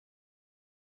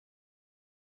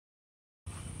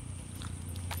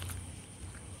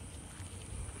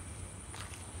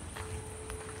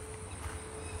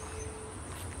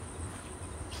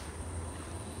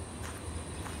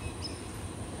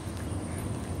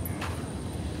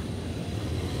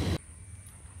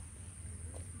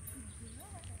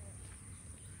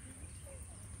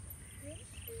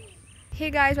Hey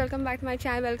guys, welcome back to my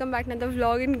channel. Welcome back to another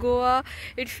vlog in Goa.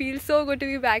 It feels so good to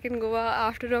be back in Goa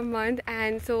after a month,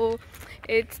 and so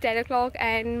it's 10 o'clock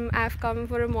and I've come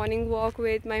for a morning walk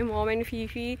with my mom and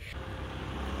Fifi.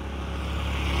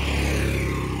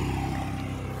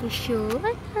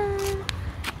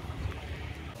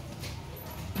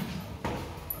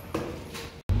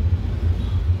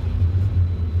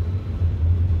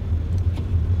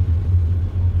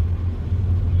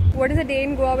 What is a day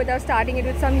in Goa without starting it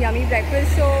with some yummy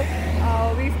breakfast? So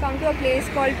we've come to a place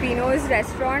called Beno's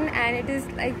restaurant, and it is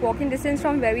like walking distance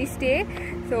from where we stay.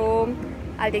 So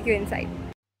I'll take you inside.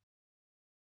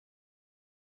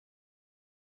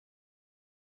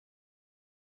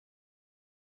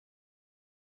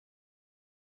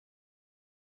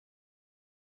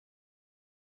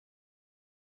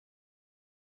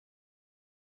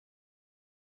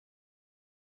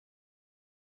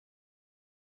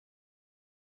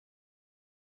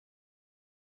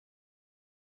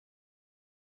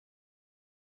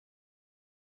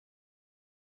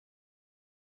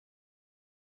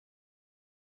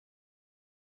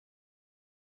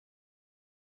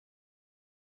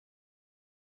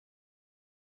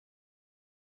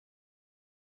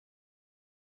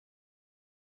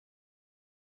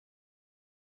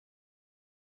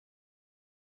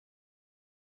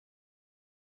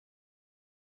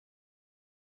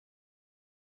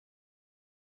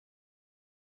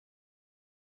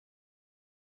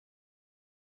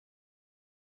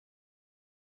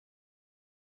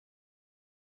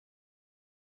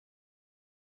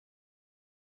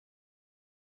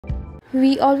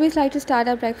 We always like to start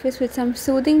our breakfast with some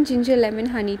soothing ginger lemon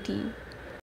honey tea.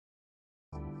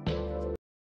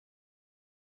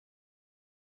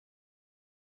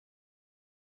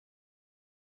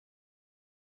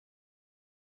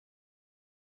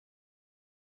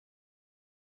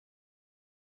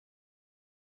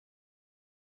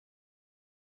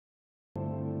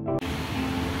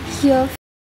 Here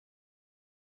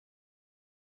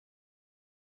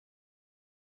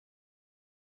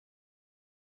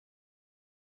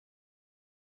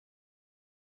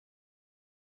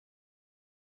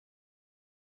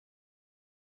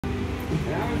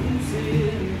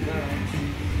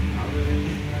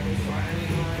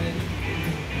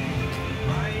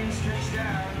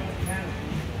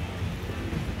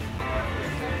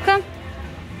come.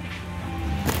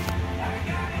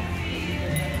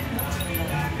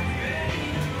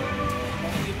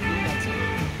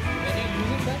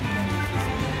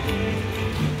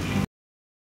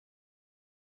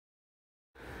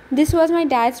 This was my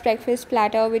dad's breakfast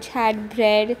platter, which had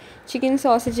bread, chicken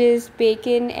sausages,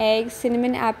 bacon, eggs,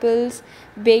 cinnamon apples,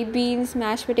 baked beans,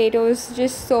 mashed potatoes,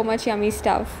 just so much yummy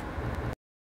stuff.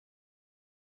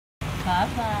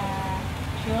 Papa,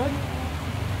 sure.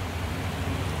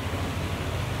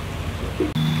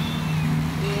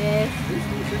 Yes,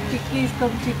 chickies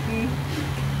come chicky.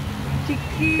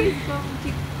 Chickies come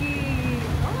chicky.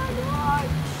 Oh my god.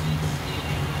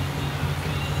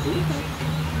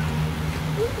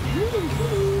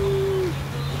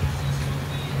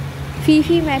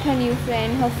 Fifi met her new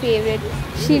friend, her favorite.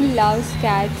 She loves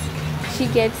cats. She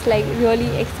gets like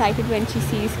really excited when she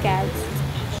sees cats.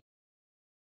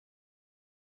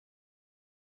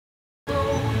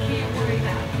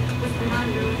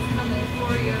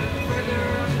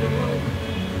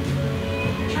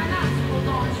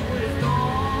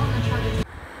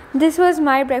 This was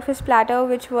my breakfast platter,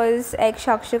 which was egg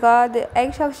shakshaka. The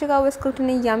egg shakshaka was cooked in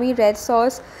a yummy red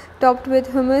sauce topped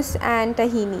with hummus and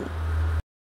tahini.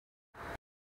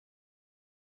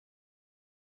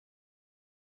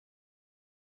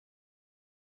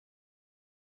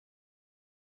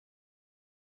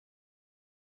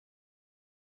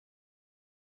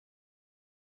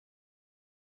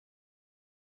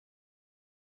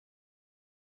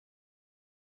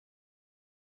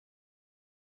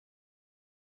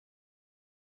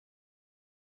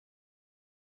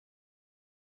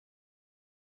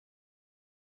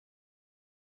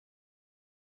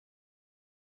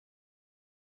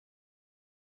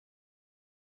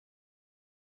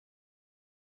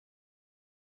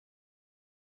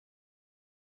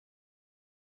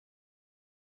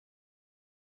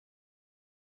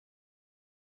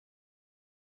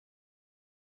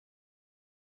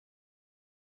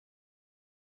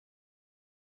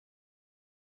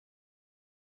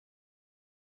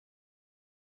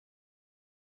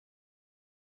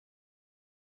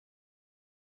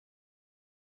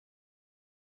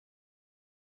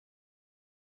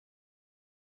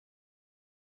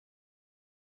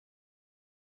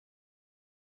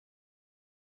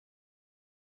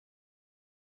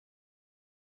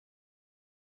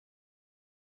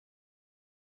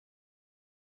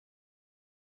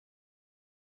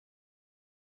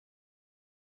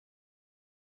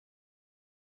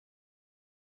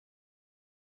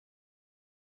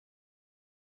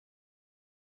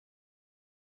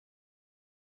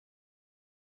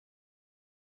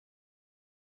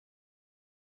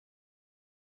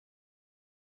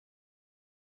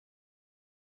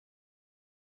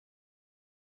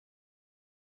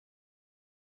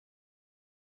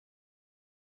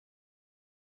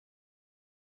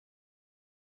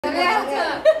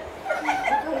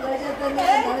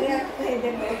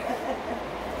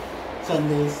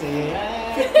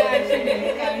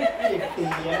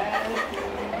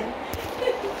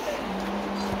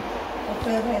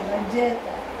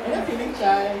 Feeling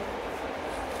shy.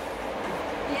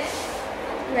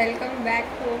 Welcome back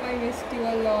home. I missed you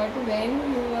a lot when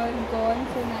you were gone.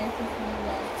 So nice to see you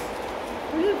back.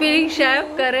 Feeling shy of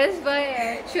Karas by.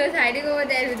 She was hiding over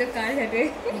there with the car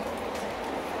today.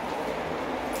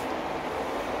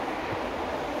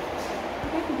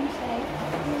 You're pretty shy.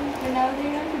 But now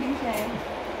you're not pretty shy.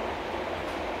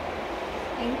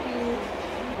 Thank you.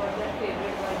 What's your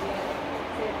favorite one?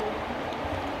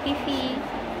 Fifi.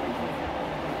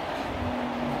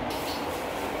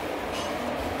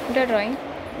 The drawing?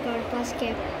 Godpa's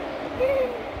cap.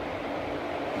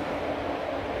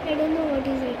 I don't know what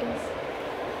is it is.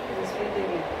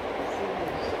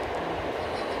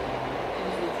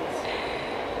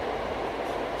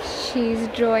 She's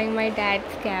drawing my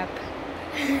dad's cap.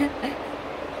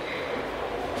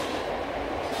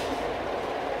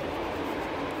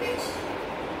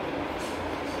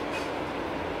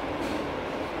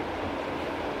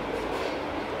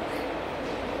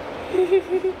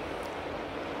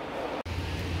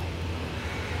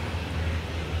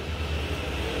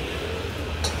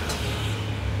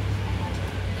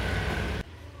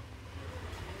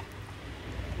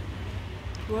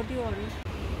 What do you order?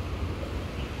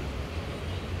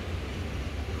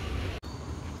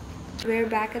 We're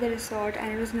back at the resort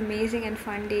and it was an amazing and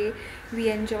fun day. We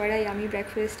enjoyed our yummy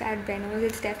breakfast at Beno's.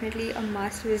 It's definitely a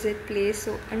must visit place,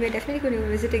 and we're definitely going to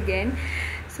visit again.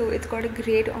 So it's got a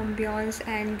great ambiance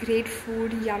and great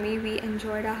food, yummy. We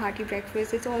enjoyed our hearty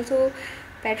breakfast. It's also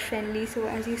pet friendly, so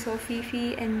as you saw,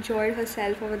 Fifi enjoyed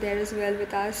herself over there as well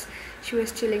with us. She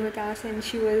was chilling with us and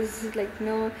she was like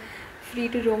free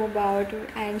to roam about,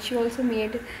 and she also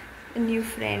made a new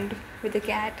friend with the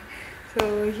cat.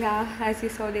 So yeah, as you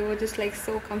saw, they were just like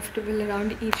so comfortable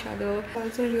around each other.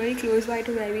 Also really close by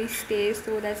to where we stay,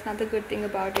 so that's another good thing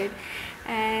about it.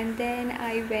 And then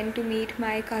I went to meet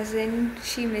my cousin.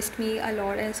 She missed me a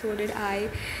lot and so did I.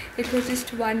 It was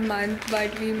just 1 month,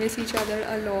 but we miss each other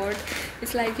a lot.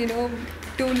 It's like,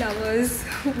 two lovers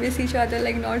who miss each other,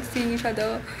 like not seeing each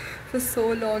other for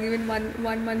so long. Even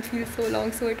one month feels so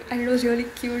long. And it was really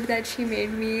cute that she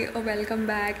made me a welcome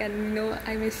back and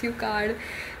I miss you card.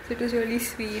 So it was really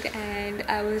sweet and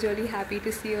I was really happy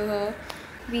to see her.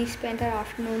 We spent our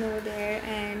afternoon over there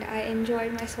and I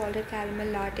enjoyed my salted caramel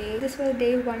latte. This was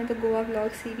day 1 of the Goa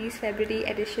vlog series, February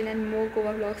edition, and more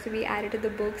Goa vlogs to be added to the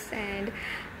books. And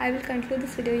I will conclude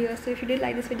this video here. So if you did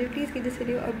like this video, please give this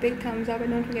video a big thumbs up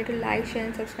and don't forget to like, share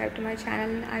and subscribe to my channel.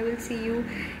 And I will see you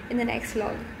in the next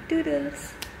vlog.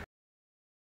 Doodles!